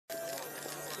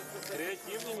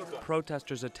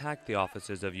Protesters attacked the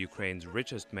offices of Ukraine's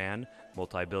richest man,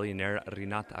 multi-billionaire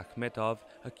Rinat Akhmetov,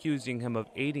 accusing him of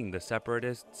aiding the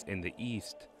separatists in the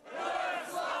east.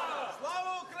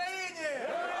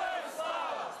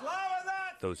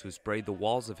 Those who sprayed the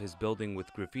walls of his building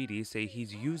with graffiti say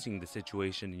he's using the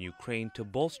situation in Ukraine to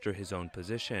bolster his own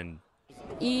position.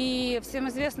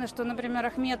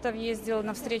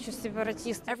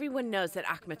 Everyone knows that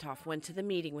Akhmetov went to the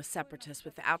meeting with separatists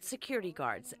without security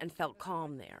guards and felt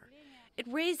calm there. It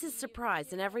raises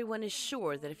surprise, and everyone is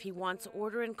sure that if he wants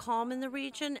order and calm in the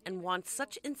region and wants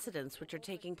such incidents which are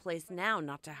taking place now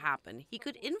not to happen, he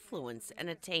could influence and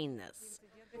attain this.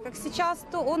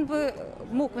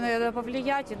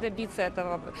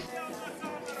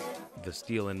 The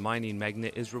steel and mining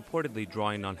magnate is reportedly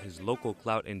drawing on his local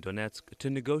clout in Donetsk to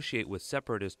negotiate with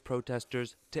separatist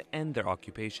protesters to end their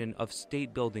occupation of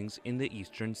state buildings in the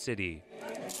eastern city.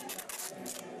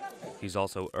 He's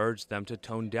also urged them to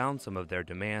tone down some of their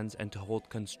demands and to hold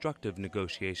constructive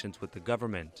negotiations with the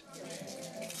government.